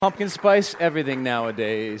Pumpkin spice everything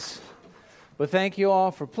nowadays. But thank you all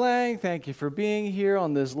for playing. Thank you for being here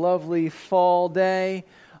on this lovely fall day.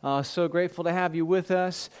 So grateful to have you with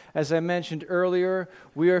us. As I mentioned earlier,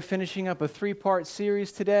 we are finishing up a 3-part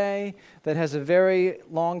series today that has a very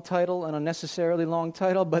long title, an unnecessarily long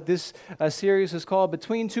title, but this series is called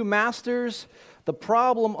Between Two Masters, The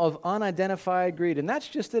Problem of Unidentified Greed. And that's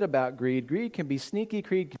just it about greed. Greed can be sneaky,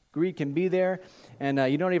 greed can be there, and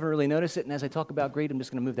you don't even really notice it. And as I talk about greed, I'm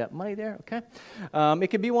just going to move that money there, okay? It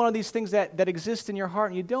can be one of these things that exist in your heart,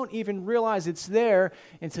 and you don't even realize it's there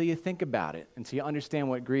until you think about it, until you understand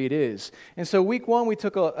what greed is. And so week 1, we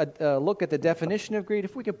took a look at the definition of greed.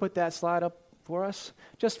 If we could put that slide up for us,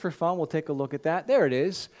 just for fun, we'll take a look at that. There it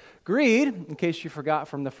is. Greed, in case you forgot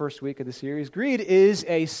from the first week of the series, greed is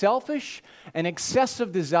a selfish and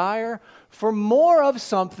excessive desire for more of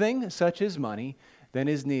something, such as money, than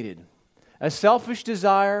is needed. A selfish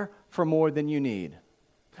desire for more than you need.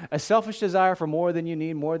 A selfish desire for more than you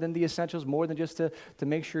need, more than the essentials, more than just to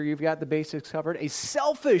make sure you've got the basics covered. A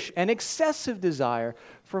selfish and excessive desire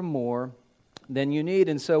for more than you need.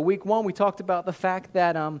 And so week 1, we talked about the fact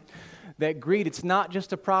that greed, it's not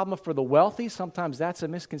just a problem for the wealthy. Sometimes that's a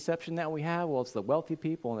misconception that we have. Well, it's the wealthy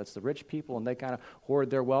people and it's the rich people, and they kind of hoard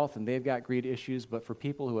their wealth and they've got greed issues. But for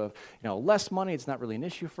people who have less money, it's not really an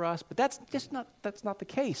issue for us. But that's not the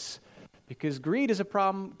case. Because greed is a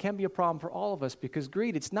problem, can be a problem for all of us, because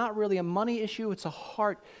greed, it's not really a money issue, it's a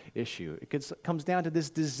heart issue. It comes down to this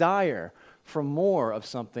desire for more of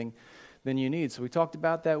something than you need. So we talked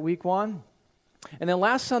about that week 1. And then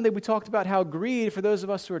last Sunday, we talked about how greed, for those of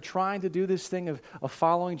us who are trying to do this thing of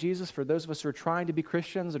following Jesus, for those of us who are trying to be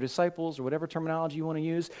Christians or disciples or whatever terminology you want to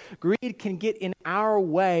use, greed can get in our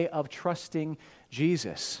way of trusting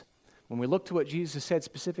Jesus. When we look to what Jesus said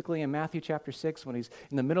specifically in Matthew chapter 6, when he's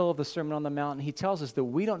in the middle of the Sermon on the Mount, he tells us that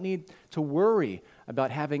we don't need to worry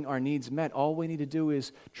about having our needs met. All we need to do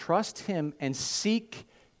is trust him and seek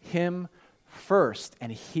him first,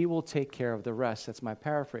 and he will take care of the rest. That's my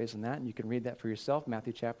paraphrase on that, and you can read that for yourself,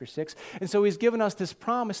 Matthew chapter 6. And so he's given us this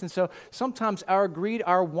promise, and so sometimes our greed,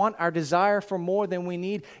 our want, our desire for more than we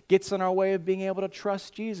need gets in our way of being able to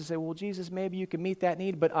trust Jesus. Say, well, Jesus, maybe you can meet that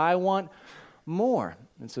need, but I want more.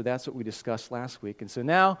 And so that's what we discussed last week. And so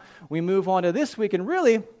now we move on to this week, and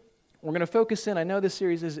really we're going to focus in. I know this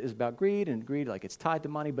series is about greed, and greed like it's tied to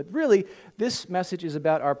money, but really this message is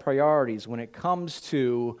about our priorities when it comes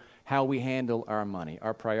to how we handle our money,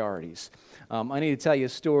 our priorities. I need to tell you a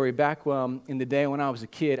story. Back in the day when I was a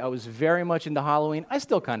kid, I was very much into Halloween. I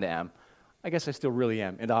still kind of am. I guess I still really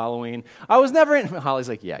am into Halloween. I was never in, Holly's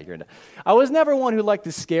like, yeah, you're into. I was never one who liked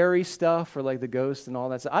the scary stuff or like the ghosts and all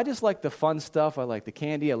that stuff. I just like the fun stuff. I like the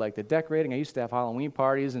candy. I like the decorating. I used to have Halloween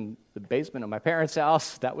parties in the basement of my parents'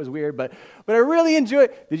 house. That was weird, but I really enjoyed.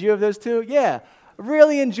 Did you have those too? Yeah.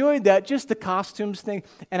 Really enjoyed that, just the costumes thing.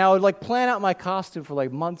 And I would plan out my costume for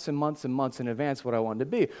months and months and months in advance what I wanted to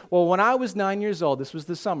be. Well, when I was 9 years old, this was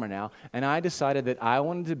the summer now, and I decided that I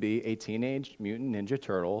wanted to be a Teenage Mutant Ninja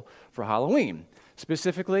Turtle for Halloween.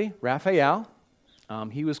 Specifically, Raphael.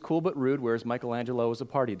 He was cool but rude, whereas Michelangelo was a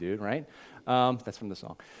party dude, right? That's from the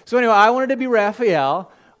song. So anyway, I wanted to be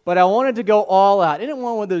Raphael, but I wanted to go all out. I didn't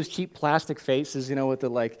want one of those cheap plastic faces, with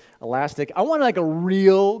the elastic. I wanted a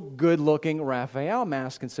real good-looking Raphael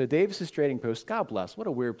mask. And so Davis's Trading Post, God bless, what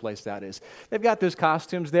a weird place that is. They've got those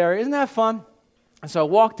costumes there. Isn't that fun? And so I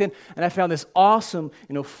walked in, and I found this awesome,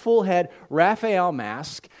 full-head Raphael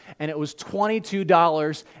mask, and it was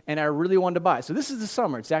 $22, and I really wanted to buy it. So this is the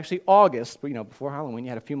summer. It's actually August, but, before Halloween, you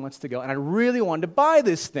had a few months to go, and I really wanted to buy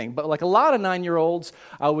this thing. But like a lot of 9-year-olds,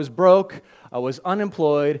 I was broke, I was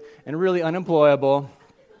unemployed, and really unemployable.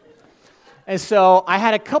 And so I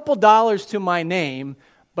had a couple dollars to my name,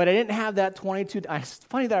 but I didn't have that $22. It's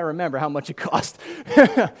funny that I remember how much it cost.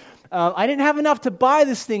 I didn't have enough to buy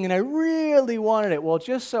this thing, and I really wanted it. Well, it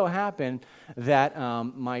just so happened that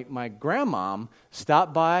my grandmom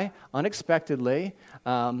stopped by unexpectedly.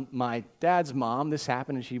 My dad's mom, this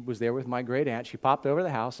happened, and she was there with my great aunt. She popped over the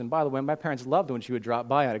house, and by the way, my parents loved when she would drop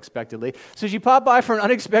by unexpectedly. So she popped by for an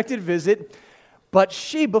unexpected visit, but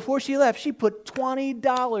before she left, she put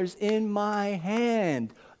 $20 in my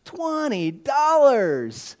hand.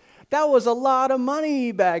 $20! That was a lot of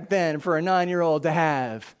money back then for a 9-year-old to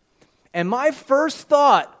have. And my first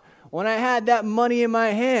thought when I had that money in my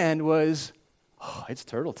hand was, it's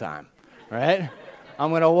turtle time, right? I'm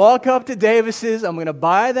going to walk up to Davis's. I'm going to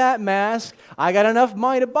buy that mask. I got enough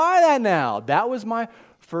money to buy that now. That was my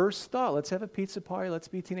first thought. Let's have a pizza party. Let's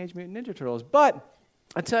be Teenage Mutant Ninja Turtles. But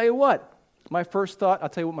I'll tell you what my first thought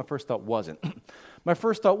wasn't. My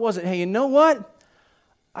first thought wasn't, hey, you know what?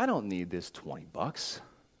 I don't need this $20.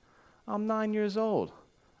 I'm 9 years old.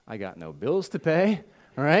 I got no bills to pay,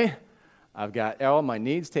 all right? I've got all my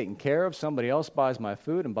needs taken care of. Somebody else buys my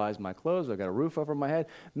food and buys my clothes. I've got a roof over my head.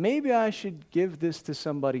 Maybe I should give this to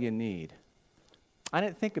somebody in need. I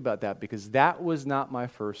didn't think about that because that was not my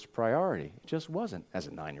first priority. It just wasn't as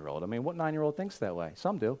a 9-year-old. I mean, what 9-year-old thinks that way?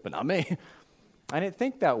 Some do, but not me. I didn't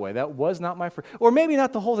think that way. That was not my first. Or maybe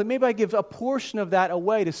not the whole thing. Maybe I give a portion of that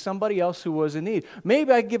away to somebody else who was in need.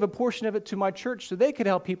 Maybe I give a portion of it to my church so they could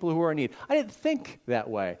help people who are in need. I didn't think that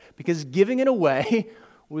way because giving it away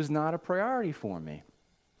was not a priority for me.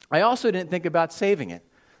 I also didn't think about saving it.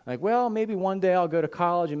 Like, well, maybe one day I'll go to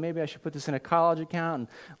college and maybe I should put this in a college account and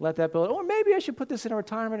let that build. Or maybe I should put this in a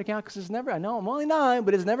retirement account because it's never, I know I'm only 9,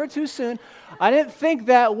 but it's never too soon. I didn't think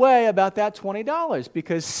that way about that $20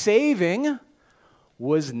 because saving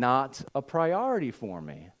was not a priority for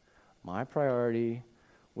me. My priority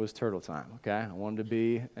was turtle time, okay? I wanted to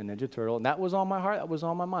be a Ninja Turtle, and that was on my heart, that was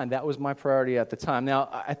on my mind. That was my priority at the time. Now,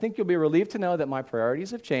 I think you'll be relieved to know that my priorities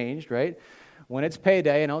have changed, right? When it's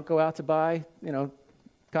payday, I don't go out to buy,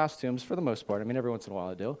 costumes for the most part. I mean, every once in a while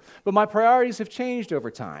I do. But my priorities have changed over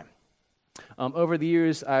time. Over the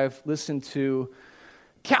years, I've listened to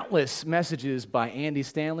countless messages by Andy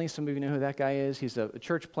Stanley. Some of you know who that guy is. He's a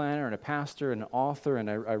church planner and a pastor and an author, and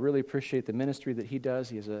I really appreciate the ministry that he does.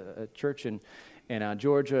 He has a church in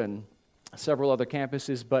Georgia and several other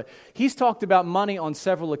campuses, but he's talked about money on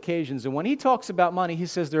several occasions, and when he talks about money, he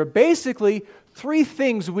says there are basically 3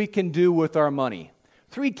 things we can do with our money.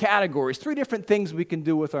 3 categories, 3 different things we can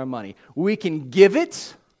do with our money. We can give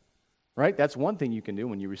it, right? That's one thing you can do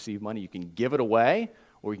when you receive money. You can give it away,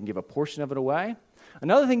 or you can give a portion of it away.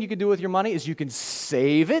 Another thing you can do with your money is you can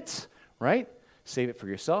save it, right? Save it for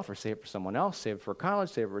yourself or save it for someone else, save it for college,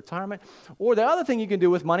 save it for retirement. Or the other thing you can do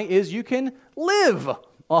with money is you can live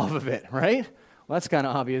off of it, right? Well, that's kind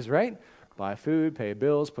of obvious, right? Buy food, pay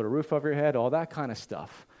bills, put a roof over your head, all that kind of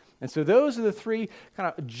stuff. And so those are the 3,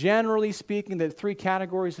 kind of generally speaking, the 3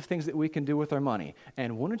 categories of things that we can do with our money.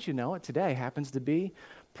 And wouldn't you know it, today happens to be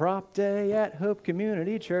Prop Day at Hope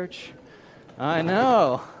Community Church. I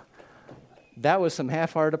know. That was some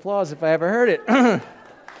half-hearted applause if I ever heard it.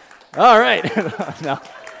 All right. No.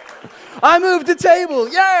 I moved the table.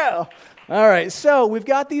 Yeah. All right. So we've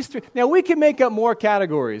got these 3. Now, we can make up more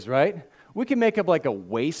categories, right? We can make up like a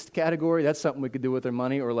waste category. That's something we could do with our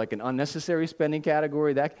money, or like an unnecessary spending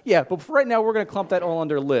category. But for right now, we're going to clump that all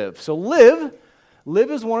under live. So live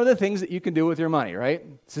is one of the things that you can do with your money, right?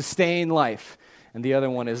 Sustain life. And the other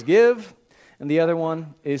one is give, and the other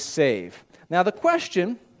one is save. Now the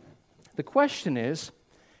question is,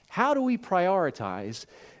 how do we prioritize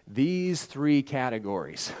these 3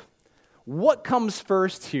 categories? What comes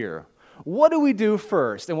first here? What do we do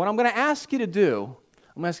first? And what I'm going to ask you to do,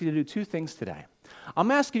 I'm going to ask you to do 2 things today. I'm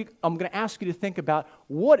going to ask you to think about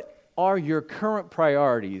what are your current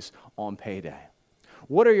priorities on payday.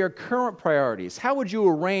 What are your current priorities? How would you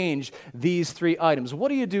arrange these 3 items? What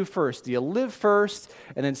do you do first? Do you live first,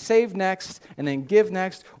 and then save next, and then give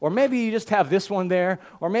next? Or maybe you just have this one there,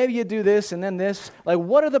 or maybe you do this and then this. Like,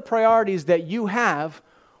 what are the priorities that you have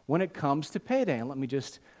when it comes to payday? And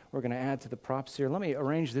we're going to add to the props here. Let me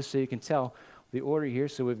arrange this so you can tell the order here.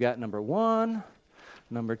 So we've got number 1,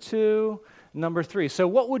 number 2, number 3. So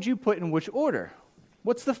what would you put in which order?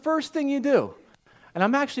 What's the first thing you do? And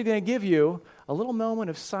I'm actually going to give you a little moment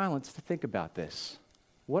of silence to think about this.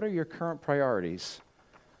 What are your current priorities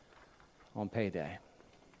on payday?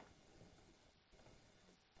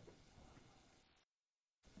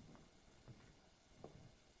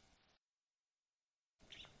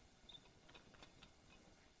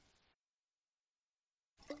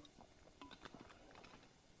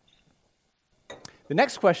 The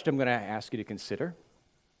next question I'm going to ask you to consider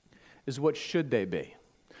is, what should they be?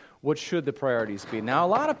 What should the priorities be? Now, a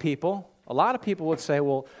lot of people would say,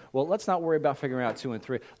 well, let's not worry about figuring out 2 and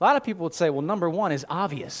 3. A lot of people would say, well, number 1 is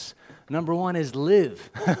obvious. Number 1 is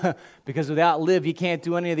live. Because without live, you can't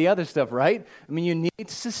do any of the other stuff, right? I mean, you need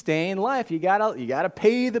to sustain life. You gotta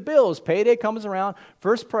pay the bills. Payday comes around.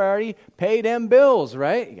 First priority, pay them bills,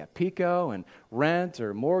 right? You got Pico and rent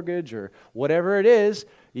or mortgage or whatever it is.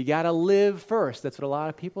 You gotta live first. That's what a lot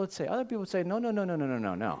of people would say. Other people would say,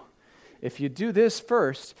 no. If you do this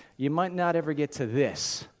first, you might not ever get to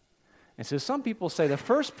this. And so some people say the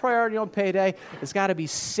first priority on payday has got to be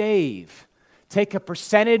save. Take a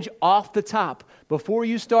percentage off the top before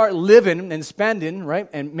you start living and spending, right?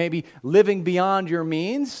 And maybe living beyond your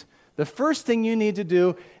means. The first thing you need to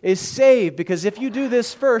do is save, because if you do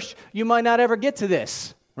this first, you might not ever get to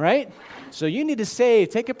this, right? So you need to save.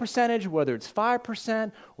 Take a percentage, whether it's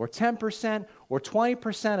 5% or 10% or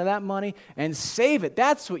 20% of that money, and save it.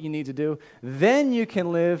 That's what you need to do. Then you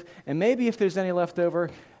can live, and maybe if there's any left over,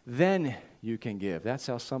 then you can give. That's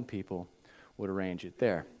how some people would arrange it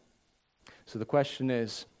there. So the question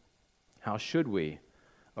is, how should we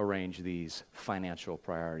arrange these financial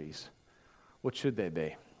priorities? What should they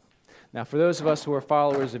be? Now, for those of us who are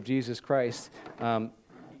followers of Jesus Christ,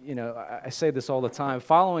 I say this all the time.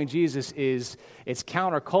 Following Jesus it's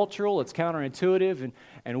countercultural, it's counterintuitive,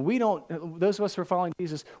 and we don't, those of us who are following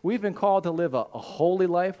Jesus, we've been called to live a holy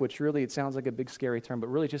life, which really, it sounds like a big scary term, but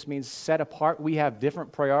really just means set apart. We have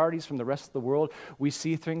different priorities from the rest of the world. We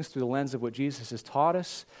see things through the lens of what Jesus has taught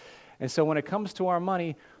us. And so when it comes to our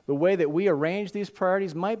money, the way that we arrange these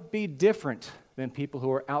priorities might be different than people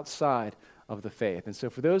who are outside of the faith. And so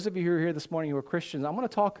for those of you who are here this morning who are Christians, I'm going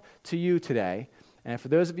to talk to you today. And for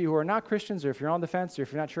those of you who are not Christians, or if you're on the fence, or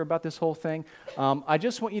if you're not sure about this whole thing, I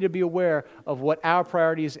just want you to be aware of what our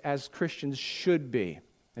priorities as Christians should be.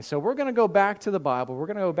 And so we're going to go back to the Bible. We're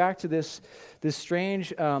going to go back to this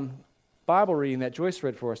strange Bible reading that Joyce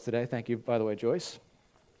read for us today. Thank you, by the way, Joyce.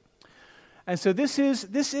 And so this is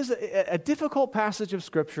a difficult passage of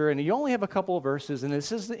Scripture, and you only have a couple of verses, and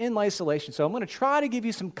this is in isolation. So I'm going to try to give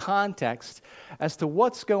you some context as to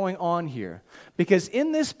what's going on here. Because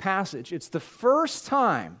in this passage, it's the first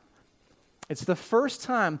time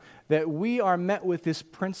that we are met with this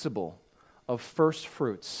principle of first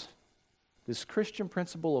fruits. This Christian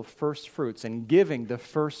principle of first fruits and giving the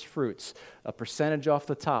first fruits, a percentage off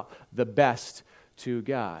the top, the best to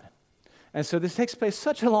God. And so this takes place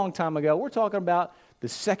such a long time ago. We're talking about the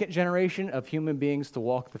second generation of human beings to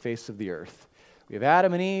walk the face of the earth. We have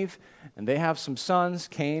Adam and Eve, and they have some sons,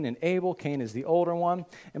 Cain and Abel. Cain is the older one.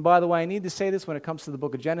 And by the way, I need to say this when it comes to the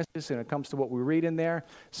book of Genesis and it comes to what we read in there.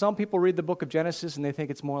 Some people read the book of Genesis and they think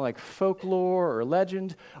it's more like folklore or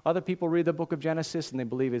legend. Other people read the book of Genesis and they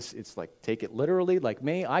believe it's like, take it literally, like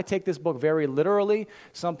me. I take this book very literally.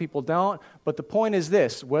 Some people don't. But the point is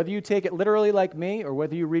this: whether you take it literally like me or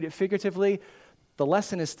whether you read it figuratively, the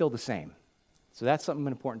lesson is still the same. So that's something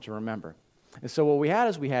important to remember. And so what we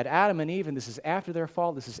had Adam and Eve, and this is after their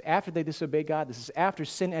fall. This is after they disobeyed God. This is after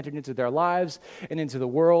sin entered into their lives and into the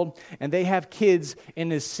world. And they have kids in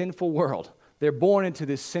this sinful world. They're born into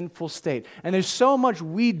this sinful state. And there's so much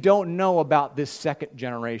we don't know about this second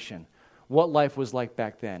generation, what life was like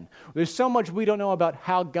back then. There's so much we don't know about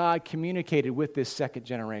how God communicated with this second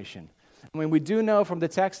generation. I mean, we do know from the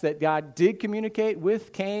text that God did communicate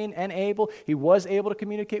with Cain and Abel. He was able to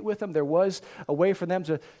communicate with them. There was a way for them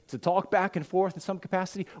to talk back and forth in some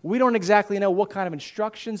capacity. We don't exactly know what kind of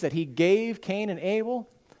instructions that he gave Cain and Abel,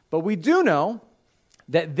 but we do know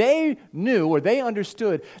that they knew or they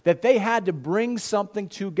understood that they had to bring something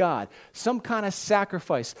to God, some kind of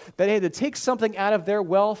sacrifice, that they had to take something out of their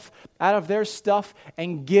wealth, out of their stuff,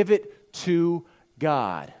 and give it to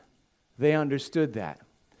God. They understood that.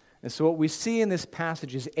 And so what we see in this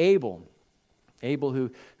passage is Abel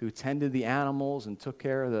who tended the animals and took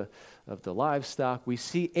care of the livestock. We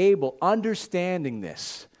see Abel understanding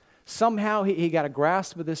this. Somehow he got a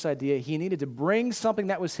grasp of this idea. He needed to bring something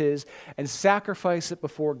that was his and sacrifice it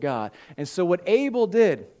before God. And so what Abel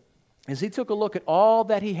did is he took a look at all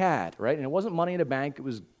that he had, right? And it wasn't money in a bank, it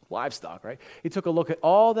was livestock, right? He took a look at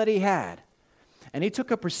all that he had, and he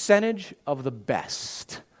took a percentage of the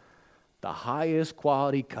best. The highest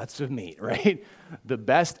quality cuts of meat, right? The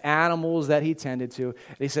best animals that he tended to.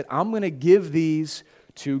 And he said, I'm going to give these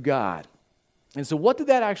to God. And so what did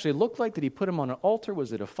that actually look like? Did he put them on an altar?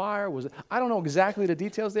 Was it a fire? I don't know exactly the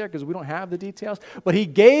details there because we don't have the details. But he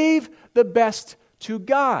gave the best to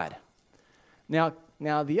God. Now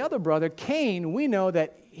the other brother, Cain, we know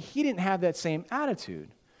that he didn't have that same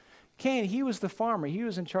attitude. Cain, he was the farmer. He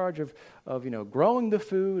was in charge of growing the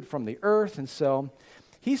food from the earth. And so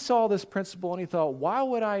he saw this principle and he thought, why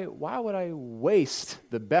would I waste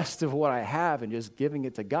the best of what I have and just giving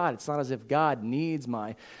it to God? It's not as if God needs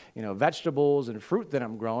my, vegetables and fruit that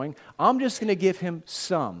I'm growing. I'm just going to give him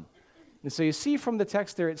some. And so you see from the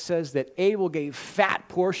text there, it says that Abel gave fat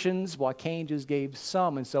portions while Cain just gave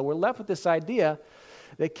some. And so we're left with this idea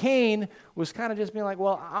that Cain was kind of just being like,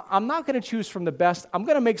 well, I'm not going to choose from the best. I'm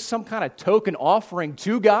going to make some kind of token offering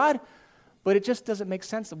to God, but it just doesn't make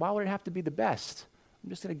sense. Why would it have to be the best? I'm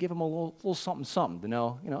just going to give him a little something to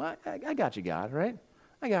know, I got you, God, right?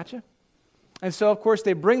 I got you. And so, of course,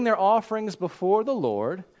 they bring their offerings before the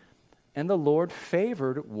Lord, and the Lord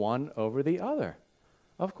favored one over the other.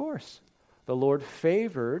 Of course. The Lord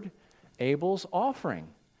favored Abel's offering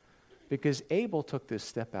because Abel took this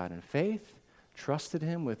step out in faith, trusted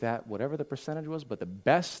him with that, whatever the percentage was, but the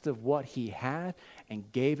best of what he had, and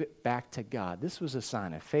gave it back to God. This was a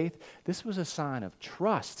sign of faith. This was a sign of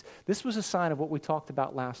trust. This was a sign of what we talked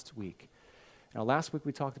about last week. Last week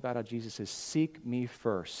we talked about how Jesus says, seek me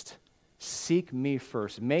first. Seek me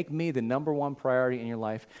first. Make me the number one priority in your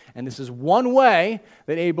life. And this is one way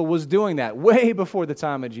that Abel was doing that, way before the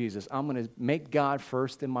time of Jesus. I'm going to make God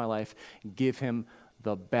first in my life, give him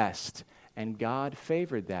the best. And God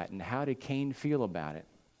favored that. And how did Cain feel about it?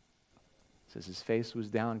 It says his face was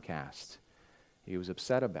downcast. He was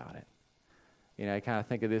upset about it. You know, I kind of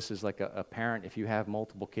think of this as like a parent. If you have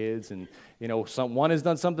multiple kids and, you know, one has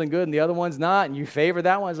done something good and the other one's not, and you favor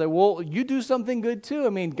that one, it's like, well, you do something good too. I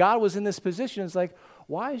mean, God was in this position. It's like,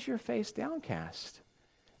 why is your face downcast?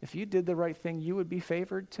 If you did the right thing, you would be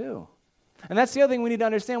favored too. And that's the other thing we need to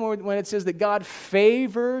understand when it says that God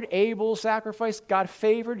favored Abel's sacrifice, God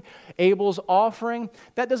favored Abel's offering.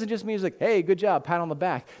 That doesn't just mean it's like, hey, good job, pat on the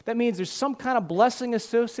back. That means there's some kind of blessing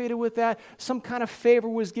associated with that. Some kind of favor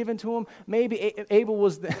was given to him. Maybe Abel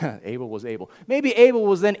was able. Maybe Abel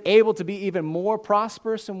was then able to be even more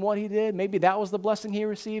prosperous in what he did. Maybe that was the blessing he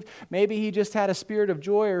received. Maybe he just had a spirit of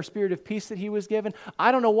joy or a spirit of peace that he was given.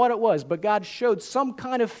 I don't know what it was, but God showed some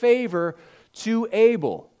kind of favor to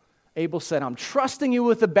Abel. Abel said, I'm trusting you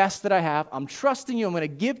with the best that I have. I'm trusting you. I'm going to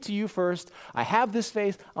give to you first. I have this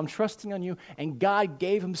faith. I'm trusting on you. And God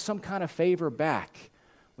gave him some kind of favor back.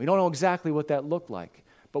 We don't know exactly what that looked like,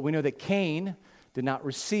 but we know that Cain did not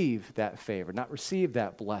receive that favor, not receive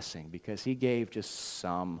that blessing, because he gave just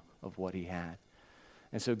some of what he had.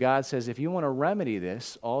 And so God says, if you want to remedy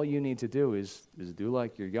this, all you need to do is do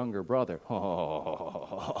like your younger brother.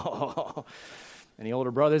 Any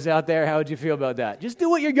older brothers out there, how would you feel about that? Just do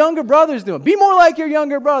what your younger brother's doing. Be more like your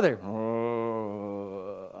younger brother.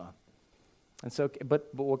 And so,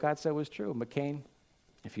 but what God said was true. But Cain,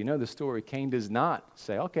 if you know the story, Cain does not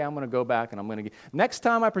say, okay, I'm going to go back and I'm going to give. Next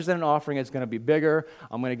time I present an offering, it's going to be bigger.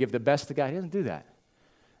 I'm going to give the best to God. He doesn't do that.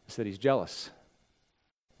 Instead, he's jealous.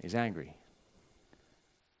 He's angry.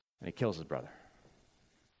 And he kills his brother.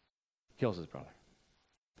 Kills his brother.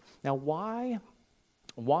 Now, why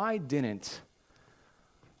didn't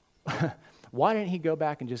he go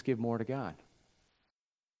back and just give more to God?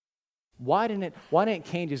 Why didn't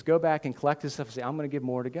Cain just go back and collect his stuff and say, I'm going to give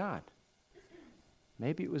more to God?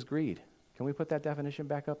 Maybe it was greed. Can we put that definition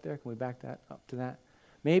back up there? Can we back that up to that?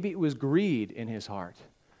 Maybe it was greed in his heart.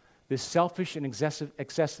 This selfish and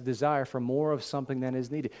excessive desire for more of something than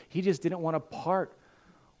is needed. He just didn't want to part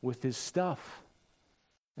with his stuff.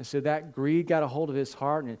 And so that greed got a hold of his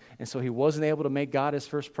heart, and so he wasn't able to make God his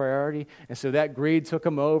first priority. And so that greed took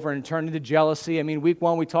him over and turned into jealousy. I mean, week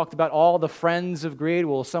one, we talked about all the friends of greed.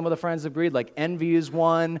 Well, some of the friends of greed, like envy is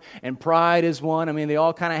one, and pride is one. I mean, they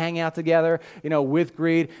all kind of hang out together, with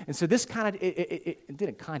greed. And so this it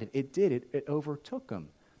overtook him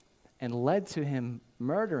and led to him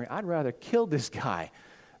murdering. I'd rather kill this guy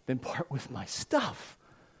than part with my stuff.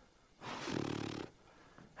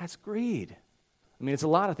 That's greed. I mean, it's a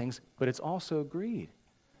lot of things, but it's also greed.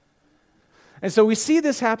 And so we see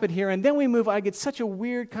this happen here, and then we move. I get such a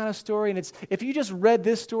weird kind of story, and it's if you just read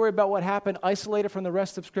this story about what happened, isolated from the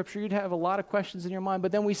rest of Scripture, you'd have a lot of questions in your mind.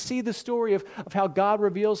 But then we see the story of how God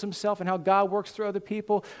reveals himself and how God works through other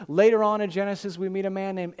people. Later on in Genesis, we meet a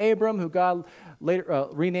man named Abram, who God later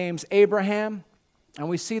renames Abraham. And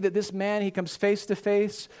we see that this man, he comes face to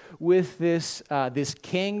face with this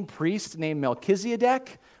king priest named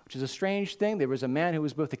Melchizedek, which is a strange thing. There was a man who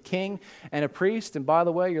was both a king and a priest. And by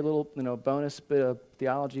the way, your little bonus bit of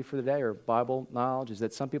theology for the day or Bible knowledge is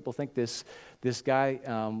that some people think this guy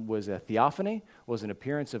was a theophany, was an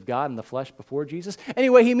appearance of God in the flesh before Jesus.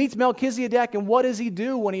 Anyway, he meets Melchizedek, and what does he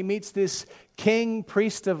do when he meets this king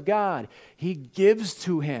priest of God? He gives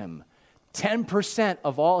to him 10%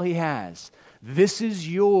 of all he has. This is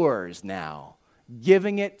yours now,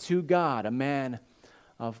 giving it to God, a man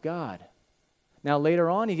of God. Now, later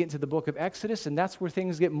on, you get into the book of Exodus, and that's where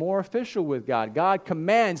things get more official with God. God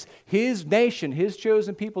commands his nation, his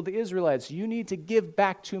chosen people, the Israelites, you need to give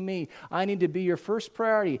back to me. I need to be your first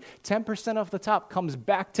priority. 10% off the top comes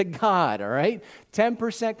back to God, all right?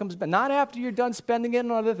 10% comes back, not after you're done spending it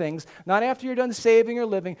on other things, not after you're done saving or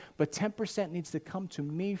living, but 10% needs to come to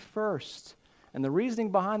me first. And the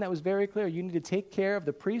reasoning behind that was very clear. You need to take care of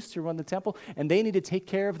the priests who run the temple, and they need to take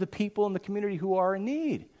care of the people in the community who are in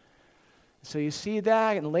need. So you see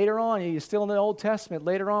that, and later on, you're still in the Old Testament.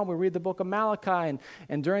 Later on, we read the book of Malachi,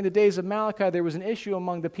 and during the days of Malachi, there was an issue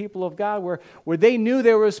among the people of God where they knew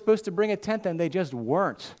they were supposed to bring a tenth, and they just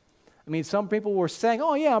weren't. I mean, some people were saying,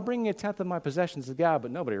 oh yeah, I'm bringing a tenth of my possessions to God, but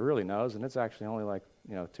nobody really knows, and it's actually only like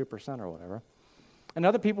 2% or whatever. And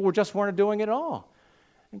other people weren't doing it at all.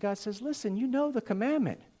 And God says, listen, you know the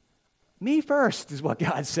commandment. Me first is what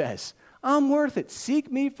God says. I'm worth it.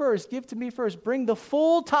 Seek me first. Give to me first. Bring the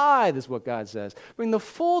full tithe is what God says. Bring the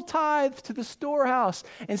full tithe to the storehouse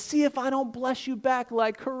and see if I don't bless you back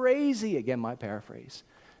like crazy. Again, my paraphrase.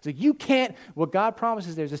 It's like you can't, what God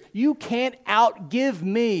promises there is this, you can't outgive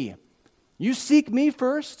me. You seek me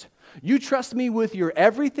first. You trust me with your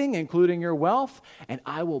everything, including your wealth, and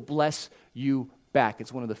I will bless you back.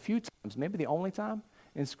 It's one of the few times, maybe the only time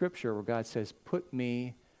in Scripture where God says, put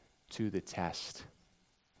me to the test.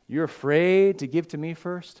 You're afraid to give to me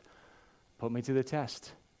first? Put me to the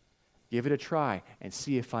test. Give it a try and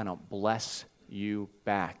see if I don't bless you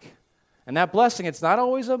back. And that blessing, it's not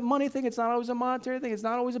always a money thing. It's not always a monetary thing. It's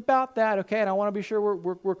not always about that, okay? And I want to be sure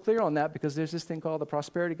we're clear on that because there's this thing called the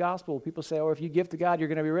prosperity gospel. People say, oh, if you give to God, you're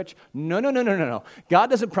going to be rich. No. God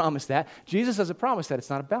doesn't promise that. Jesus doesn't promise that.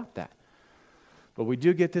 It's not about that. But we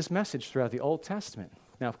do get this message throughout the Old Testament.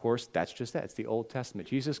 Now, of course, that's just that. It's the Old Testament.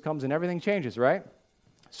 Jesus comes and everything changes, right?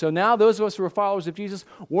 So now those of us who are followers of Jesus,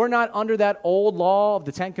 we're not under that old law of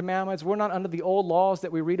the Ten Commandments. We're not under the old laws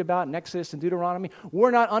that we read about in Exodus and Deuteronomy.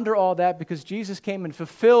 We're not under all that because Jesus came and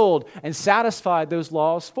fulfilled and satisfied those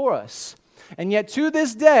laws for us. And yet to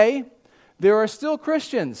this day, there are still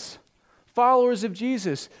Christians, followers of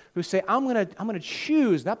Jesus, who say, I'm going to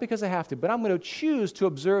choose, not because I have to, but I'm going to choose to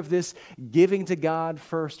observe this giving to God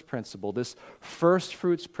first principle, this first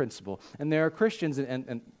fruits principle. And there are Christians,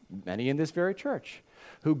 and many in this very church,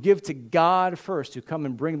 who give to God first, who come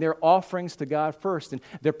and bring their offerings to God first, and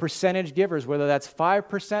they're percentage givers, whether that's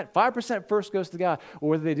 5% first goes to God,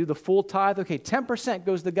 or whether they do the full tithe, okay, 10%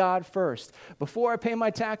 goes to God first. Before I pay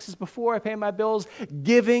my taxes, before I pay my bills,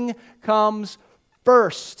 giving comes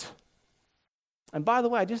first. And by the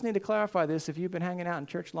way, I just need to clarify this. If you've been hanging out in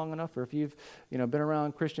church long enough, or if you've been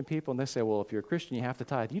around Christian people, and they say, well, if you're a Christian, you have to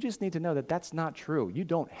tithe. You just need to know that that's not true. You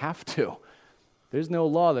don't have to. There's no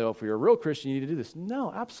law that, if you're a real Christian, you need to do this.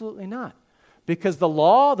 No, absolutely not. Because the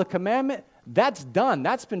law, the commandment, that's done.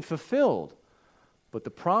 That's been fulfilled. But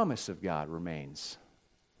the promise of God remains.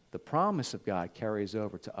 The promise of God carries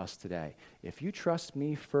over to us today. If you trust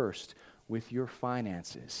me first with your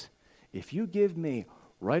finances, if you give me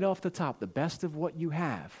right off the top the best of what you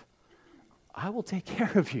have, I will take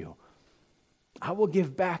care of you. I will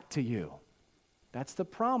give back to you. That's the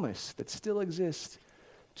promise that still exists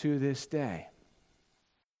to this day.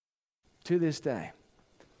 To this day.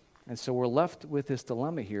 And so we're left with this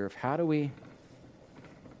dilemma here of how do we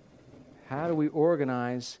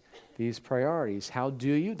organize these priorities? How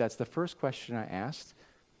do you? That's the first question I asked.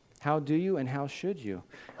 How do you and how should you?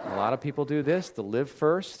 A lot of people do this, to live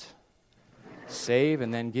first, save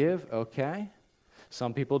and then give, okay.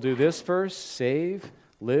 Some people do this first, save,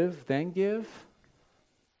 live, then give.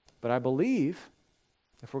 But I believe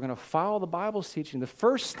if we're going to follow the Bible's teaching, the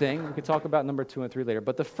first thing, we can talk about number 2 and 3 later,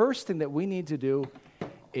 but the first thing that we need to do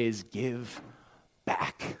is give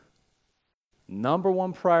back. Number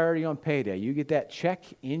one priority on payday. You get that check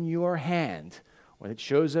in your hand, when it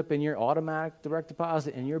shows up in your automatic direct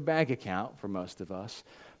deposit in your bank account for most of us.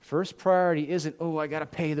 First priority isn't, I got to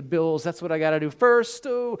pay the bills. That's what I got to do first.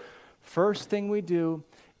 First thing we do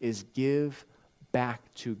is give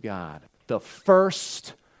back to God. The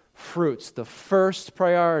first fruits, the first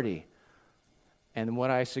priority. And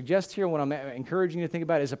what I suggest here, what I'm encouraging you to think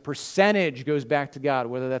about is a percentage goes back to God,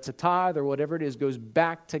 whether that's a tithe or whatever it is, goes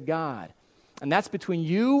back to God. And that's between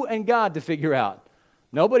you and God to figure out.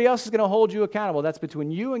 Nobody else is going to hold you accountable. That's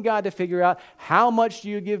between you and God to figure out how much do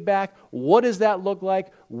you give back, what does that look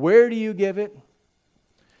like, where do you give it?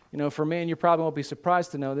 For me, and you probably won't be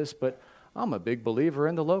surprised to know this, but I'm a big believer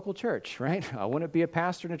in the local church, right? I wouldn't be a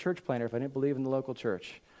pastor and a church planter if I didn't believe in the local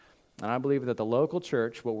church. And I believe that the local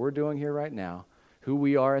church, what we're doing here right now, who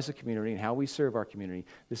we are as a community and how we serve our community,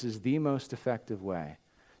 this is the most effective way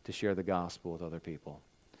to share the gospel with other people.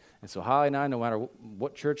 And so Holly and I, no matter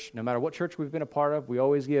what church we've been a part of, we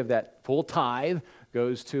always give that full tithe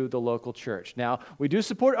goes to the local church. Now, we do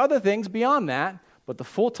support other things beyond that, but the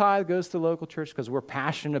full tithe goes to the local church because we're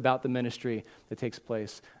passionate about the ministry that takes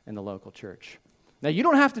place in the local church. Now, you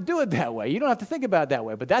don't have to do it that way. You don't have to think about it that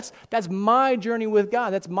way. But that's my journey with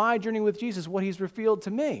God. That's my journey with Jesus, what He's revealed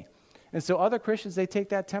to me. And so other Christians, they take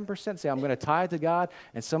that 10%, say, I'm going to tithe to God,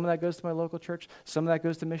 and some of that goes to my local church, some of that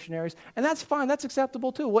goes to missionaries. And that's fine. That's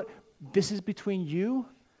acceptable too. This is between you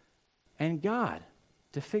and God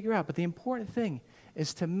to figure out. But the important thing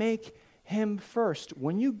is to make Him first.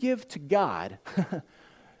 When you give to God,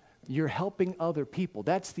 you're helping other people.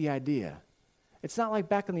 That's the idea. It's not like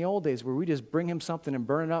back in the old days where we just bring Him something and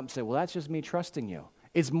burn it up and say, well, that's just me trusting you.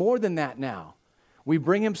 It's more than that now. We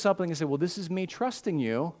bring Him something and say, well, this is me trusting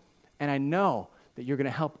you, and I know that you're going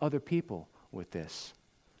to help other people with this.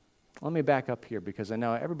 Let me back up here because I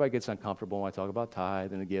know everybody gets uncomfortable when I talk about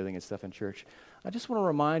tithe and the giving and stuff in church. I just want to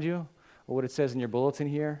remind you of what it says in your bulletin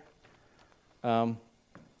here. When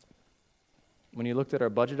you looked at our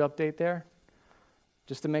budget update there,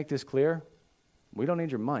 just to make this clear, we don't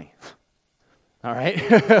need your money. All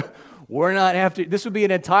right? We're not after, this would be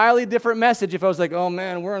an entirely different message if I was like, oh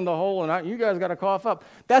man, we're in the hole and you guys got to cough up.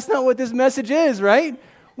 That's not what this message is, right?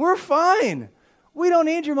 We're fine. We don't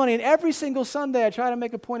need your money. And every single Sunday, I try to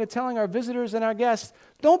make a point of telling our visitors and our guests,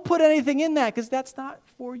 don't put anything in that because that's not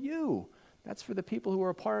for you. That's for the people who are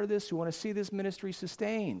a part of this, who want to see this ministry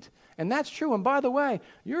sustained. And that's true. And by the way,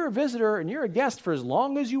 you're a visitor and you're a guest for as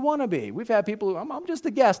long as you want to be. We've had people who, I'm just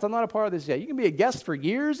a guest. I'm not a part of this yet. You can be a guest for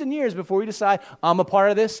years and years before you decide, I'm a part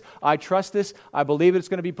of this. I trust this. I believe it's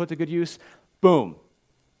going to be put to good use. Boom.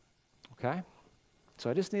 Okay? So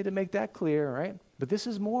I just need to make that clear, right? But this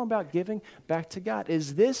is more about giving back to God.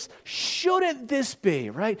 Shouldn't this be,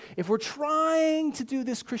 right? If we're trying to do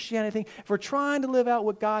this Christianity thing, if we're trying to live out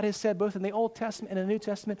what God has said both in the Old Testament and the New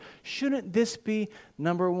Testament, shouldn't this be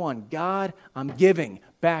number one? God, I'm giving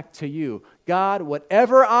back to you. God,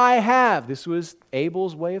 whatever I have, this was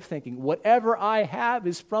Abel's way of thinking, whatever I have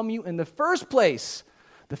is from you in the first place.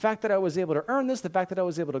 The fact that I was able to earn this, the fact that I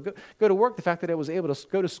was able to go to work, the fact that I was able to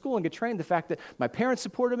go to school and get trained, the fact that my parents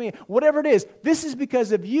supported me, whatever it is, this is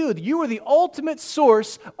because of you. You are the ultimate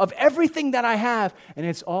source of everything that I have, and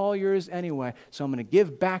it's all yours anyway. So I'm going to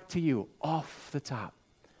give back to you off the top.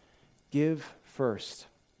 Give first.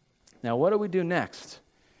 Now, what do we do next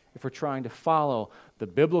if we're trying to follow the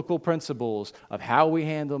biblical principles of how we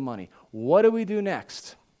handle money? What do we do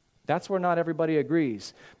next? That's where not everybody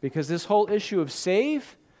agrees, because this whole issue of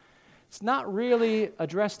save, it's not really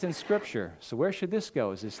addressed in Scripture. So where should this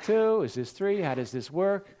go? Is this 2? Is this 3? How does this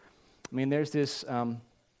work? I mean, there's this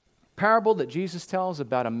parable that Jesus tells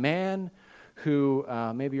about a man who,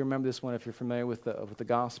 maybe you remember this one if you're familiar with the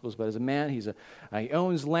Gospels, but as a man, he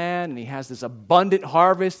owns land and he has this abundant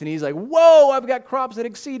harvest, and he's like, whoa, I've got crops that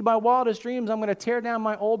exceed my wildest dreams. I'm going to tear down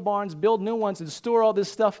my old barns, build new ones, and store all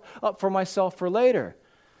this stuff up for myself for later.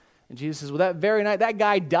 And Jesus says, well, that very night, that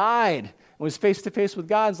guy died and was face-to-face with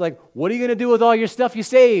God. It's like, what are you going to do with all your stuff you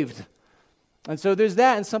saved? And so there's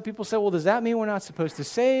that. And some people say, well, does that mean we're not supposed to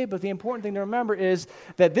save? But the important thing to remember is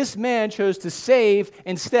that this man chose to save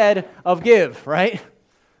instead of give, right?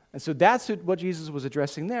 And so that's what Jesus was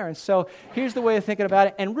addressing there. And so here's the way of thinking about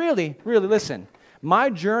it. And really, listen, my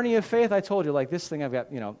journey of faith, I told you, like this thing I've got,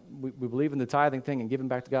 we believe in the tithing thing and giving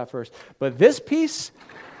back to God first. But this piece,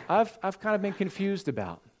 I've kind of been confused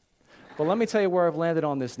about. But let me tell you where I've landed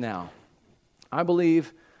on this now. I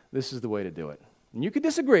believe this is the way to do it. And you could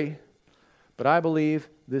disagree, but I believe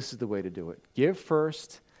this is the way to do it. Give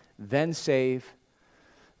first, then save,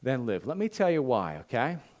 then live. Let me tell you why,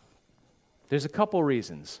 okay? There's a couple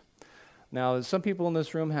reasons. Now, some people in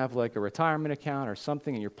this room have like a retirement account or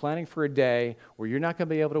something, and you're planning for a day where you're not going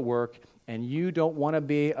to be able to work, and you don't want to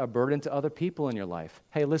be a burden to other people in your life.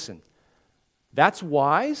 Hey, listen, that's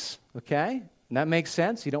wise, okay? And that makes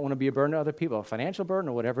sense. You don't want to be a burden to other people, a financial burden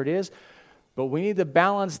or whatever it is. But we need to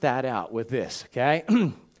balance that out with this, okay?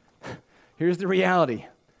 Here's the reality.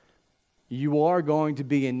 You are going to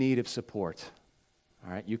be in need of support.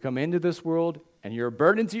 All right? You come into this world and you're a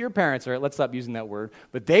burden to your parents. All right, let's stop using that word.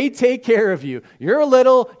 But they take care of you. You're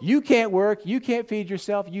little. You can't work. You can't feed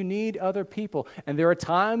yourself. You need other people. And there are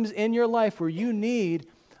times in your life where you need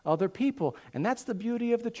other people. And that's the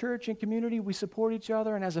beauty of the church and community. We support each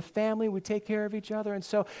other, and as a family, we take care of each other. And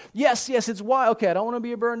so, yes, it's why, okay, I don't want to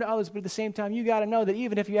be a burden to others, but at the same time, you got to know that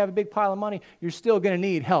even if you have a big pile of money, you're still going to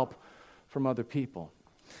need help from other people.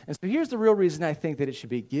 And so here's the real reason I think that it should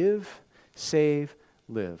be give, save,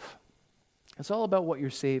 live. It's all about what you're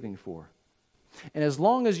saving for. And as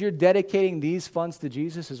long as you're dedicating these funds to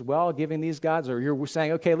Jesus as well, giving these gods, or you're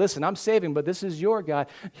saying, okay, listen, I'm saving, but this is your God,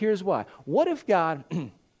 here's why. What if God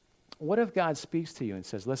speaks to you and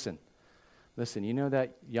says, listen, you know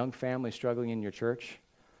that young family struggling in your church?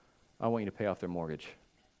 I want you to pay off their mortgage.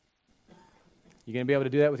 You going to be able to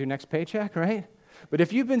do that with your next paycheck, right? But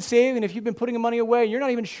if you've been saving, if you've been putting the money away, you're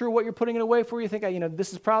not even sure what you're putting it away for, you think,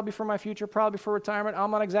 this is probably for my future, probably for retirement,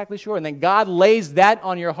 I'm not exactly sure. And then God lays that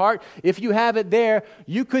on your heart. If you have it there,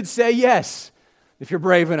 you could say yes, if you're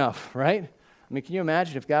brave enough, right? I mean, can you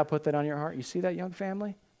imagine if God put that on your heart? You see that young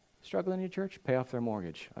family struggling in your church? Pay off their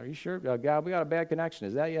mortgage. Are you sure? God, we got a bad connection.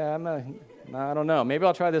 Is that, I don't know. Maybe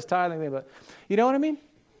I'll try this tithing thing, but you know what I mean?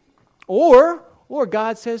 Or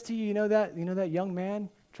God says to you, you know that young man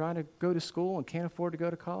trying to go to school and can't afford to go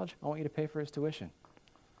to college? I want you to pay for his tuition.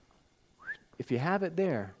 If you have it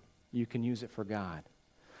there, you can use it for God.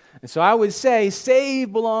 And so I would say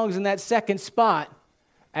save belongs in that second spot.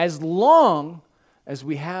 as long as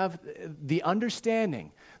we have the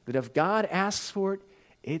understanding that if God asks for it,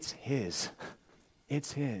 it's His.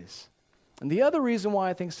 It's His. And the other reason why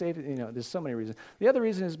I think there's so many reasons. The other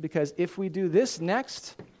reason is because if we do this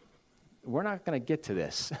next, we're not going to get to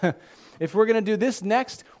this. If we're going to do this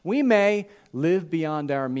next, we may live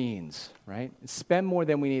beyond our means, right? And spend more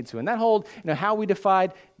than we need to. And that whole, how we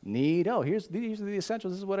define need, these are the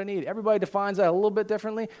essentials, this is what I need. Everybody defines that a little bit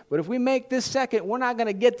differently, but if we make this second, we're not going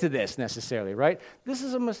to get to this necessarily, right? This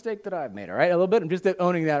is a mistake that I've made, all right? A little bit, I'm just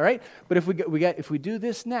owning that, right? But if we do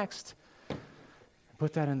this next,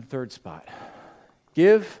 put that in the third spot.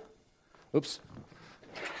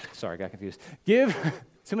 Sorry, got confused.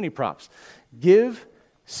 Too many props. Give,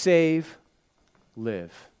 save,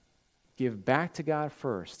 live. Give back to God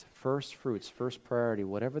first fruits, first priority,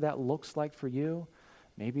 whatever that looks like for you.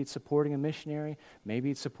 Maybe it's supporting a missionary.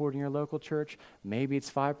 Maybe it's supporting your local church. Maybe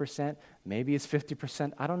it's 5%. Maybe it's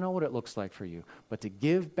 50%. I don't know what it looks like for you. But to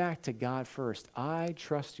give back to God first, I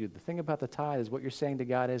trust you. The thing about the tithe is what you're saying to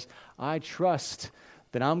God is, I trust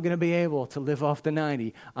that I'm going to be able to live off the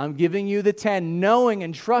 90. I'm giving you the 10, knowing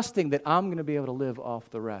and trusting that I'm going to be able to live off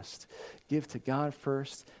the rest. Give to God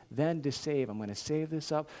first, then to save. I'm going to save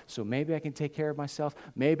this up so maybe I can take care of myself.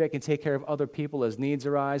 Maybe I can take care of other people as needs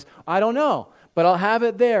arise. I don't know, but I'll have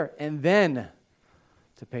it there. And then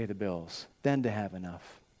to pay the bills, then to have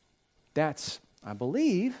enough. I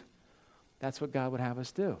believe, that's what God would have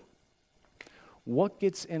us do. What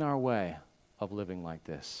gets in our way of living like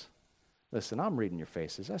this? Listen, I'm reading your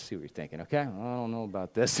faces. I see what you're thinking, okay? I don't know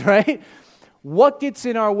about this, right? What gets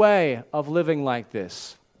in our way of living like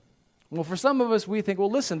this? Well, for some of us, we think, well,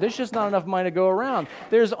 listen, there's just not enough money to go around.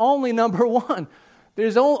 There's only number one.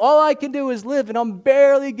 All I can do is live, and I'm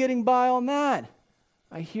barely getting by on that.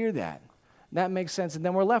 I hear that. That makes sense. And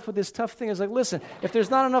then we're left with this tough thing. It's like, listen, if there's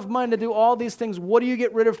not enough money to do all these things, what do you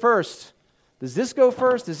get rid of first? Does this go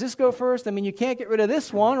first? Does this go first? I mean, you can't get rid of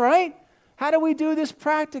this one, right? How do we do this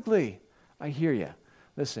practically? I hear you.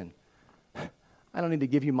 Listen, I don't need to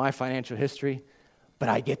give you my financial history, but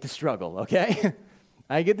I get the struggle, okay?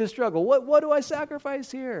 I get the struggle. What do I sacrifice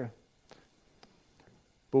here?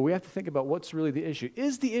 But we have to think about what's really the issue.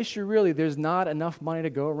 Is the issue really there's not enough money to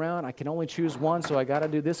go around? I can only choose one, so I got to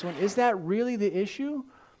do this one. Is that really the issue?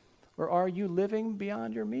 Or are you living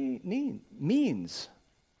beyond your means?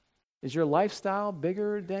 Is your lifestyle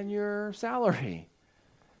bigger than your salary?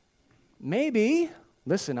 Maybe.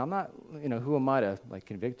 Listen, I'm not, who am I to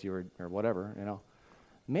convict you or whatever,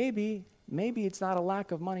 Maybe it's not a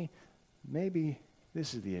lack of money. Maybe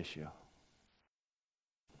this is the issue.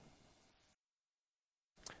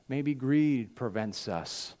 Maybe greed prevents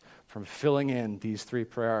us from filling in these three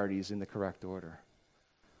priorities in the correct order.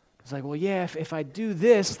 It's like, well, yeah, if I do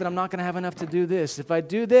this, then I'm not going to have enough to do this. If I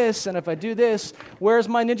do this, and if I do this, where's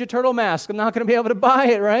my Ninja Turtle mask? I'm not going to be able to buy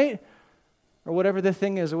it, right? Or whatever the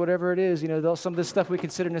thing is, or whatever it is, some of this stuff we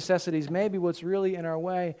consider necessities. Maybe what's really in our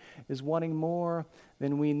way is wanting more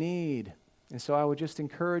than we need. And so I would just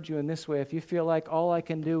encourage you in this way. If you feel like all I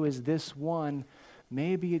can do is this one,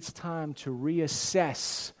 maybe it's time to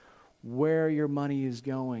reassess where your money is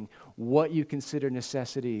going, what you consider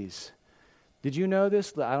necessities. Did you know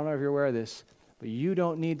this? I don't know if you're aware of this, but you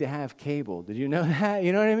don't need to have cable. Did you know that?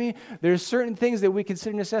 You know what I mean? There's certain things that we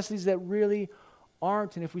consider necessities that really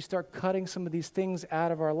aren't, and if we start cutting some of these things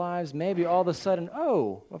out of our lives, maybe all of a sudden,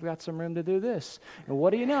 I've got some room to do this. And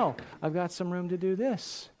what do you know? I've got some room to do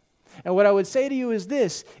this. And what I would say to you is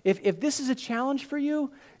this: if this is a challenge for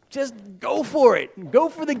you, just go for it. Go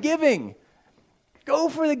for the giving. Go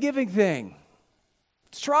for the giving thing.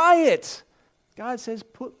 Try it. God says,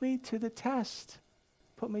 put me to the test.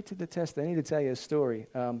 Put me to the test. I need to tell you a story.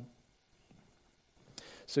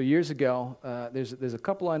 So years ago, there's a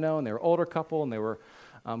couple I know, and they were an older couple, and they were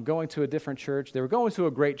going to a different church. They were going to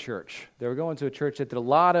a great church. They were going to a church that did a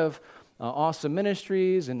lot of awesome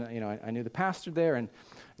ministries, and I knew the pastor there, and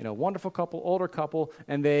wonderful couple, older couple,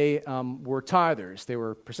 and they were tithers. They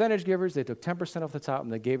were percentage givers. They took 10% off the top,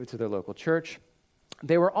 and they gave it to their local church.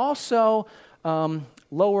 They were also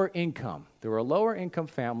lower income. They were a lower income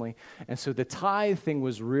family, and so the tithe thing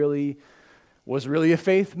was really a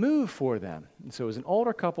faith move for them. And so it was an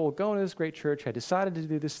older couple going to this great church, had decided to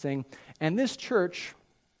do this thing, and this church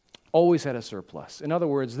always had a surplus. In other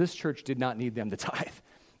words, this church did not need them to tithe.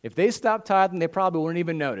 If they stopped tithing, they probably wouldn't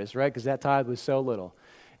even notice, right? Because that tithe was so little.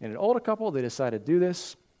 And an older couple, they decided to do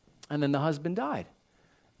this, and then the husband died,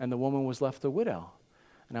 and the woman was left a widow.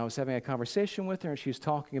 And I was having a conversation with her, and she was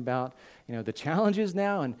talking about, the challenges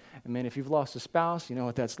now. And man, if you've lost a spouse, you know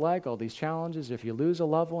what that's like, all these challenges. If you lose a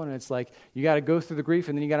loved one, it's like you got to go through the grief,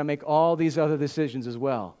 and then you got to make all these other decisions as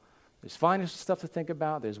well. There's financial stuff to think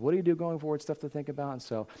about. There's what do you do going forward stuff to think about. And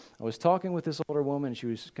so I was talking with this older woman, and she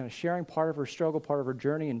was kind of sharing part of her struggle, part of her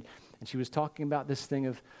journey, and she was talking about this thing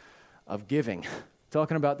of giving,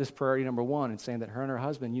 talking about this priority number one and saying that her and her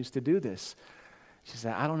husband used to do this. She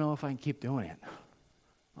said, I don't know if I can keep doing it.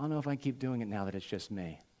 I don't know if I can keep doing it now that it's just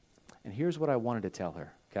me. And here's what I wanted to tell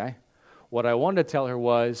her, okay? What I wanted to tell her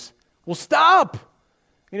was, well, stop!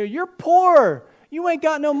 You're poor. You ain't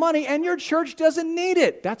got no money, and your church doesn't need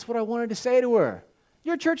it. That's what I wanted to say to her.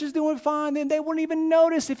 Your church is doing fine, and they wouldn't even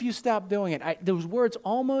notice if you stopped doing it. Those words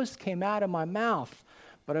almost came out of my mouth,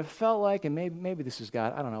 but I felt like, and maybe this is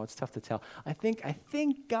God, I don't know, it's tough to tell. I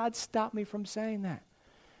think God stopped me from saying that.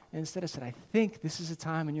 And instead I said, I think this is a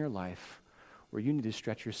time in your life where you need to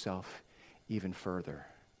stretch yourself even further.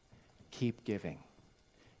 Keep giving.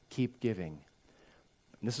 Keep giving.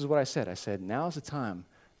 And this is what I said. I said, now's the time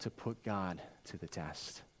to put God to the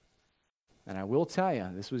test. And I will tell you,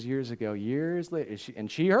 this was years ago, years later, and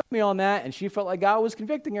she heard me on that, and she felt like God was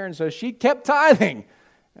convicting her, and so she kept tithing.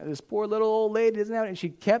 Now, this poor little old lady doesn't have it, and she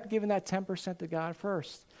kept giving that 10% to God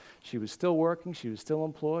first. She was still working, she was still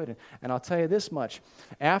employed, and I'll tell you this much.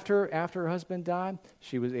 After her husband died,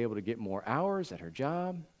 she was able to get more hours at her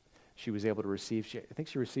job. She was able to receive, I think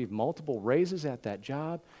she received multiple raises at that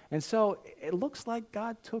job. And so it looks like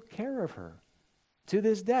God took care of her. To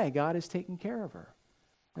this day, God is taking care of her.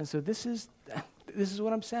 And so this is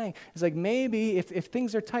what I'm saying. It's like maybe if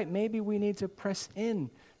things are tight, maybe we need to press in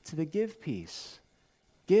to the give piece.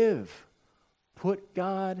 Give. Put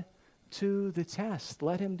God to the test.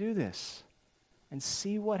 Let him do this and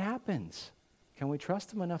see what happens. Can we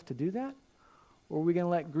trust him enough to do that? Or are we going to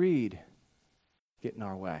let greed get in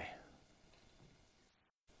our way?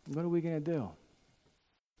 What are we going to do?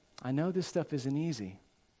 I know this stuff isn't easy.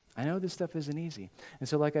 And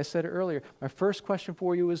so like I said earlier, my first question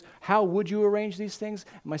for you is, how would you arrange these things?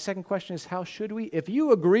 My second question is, how should we? If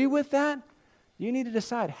you agree with that, you need to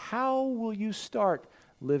decide, how will you start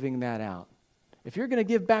living that out? If you're going to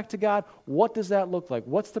give back to God, what does that look like?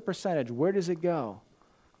 What's the percentage? Where does it go?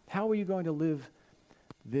 How are you going to live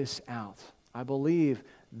this out? I believe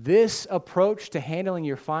this approach to handling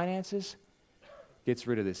your finances gets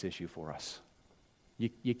rid of this issue for us.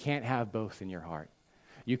 You can't have both in your heart.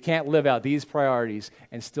 You can't live out these priorities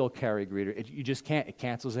and still carry greed. You just can't. It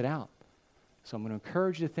cancels it out. So I'm going to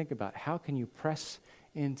encourage you to think about, how can you press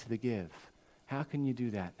into the give? How can you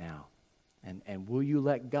do that now? And will you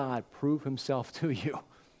let God prove himself to you?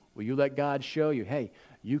 Will you let God show you, hey,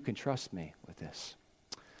 you can trust me with this?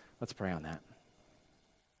 Let's pray on that.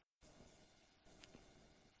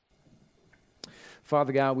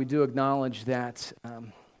 Father God, we do acknowledge that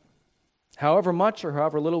however much or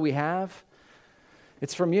however little we have,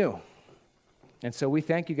 it's from you. And so we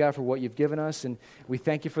thank you, God, for what you've given us, and we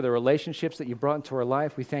thank you for the relationships that you brought into our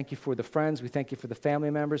life. We thank you for the friends. We thank you for the family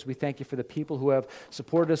members. We thank you for the people who have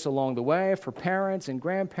supported us along the way, for parents and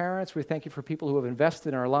grandparents. We thank you for people who have invested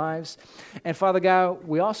in our lives. And Father God,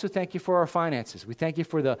 we also thank you for our finances. We thank you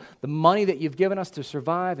for the money that you've given us to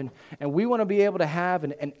survive, and we want to be able to have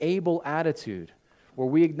an able attitude where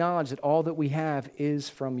we acknowledge that all that we have is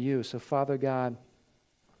from you. So Father God,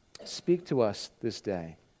 speak to us this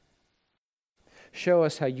day. Show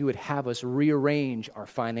us how you would have us rearrange our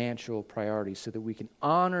financial priorities so that we can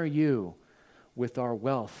honor you with our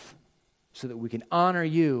wealth, so that we can honor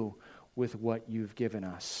you with what you've given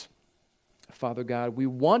us. Father God, we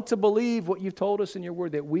want to believe what you've told us in your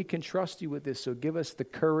word, that we can trust you with this, so give us the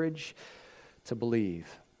courage to believe.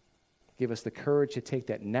 Give us the courage to take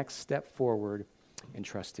that next step forward in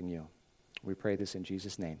trusting you. We pray this in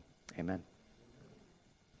Jesus' name. Amen.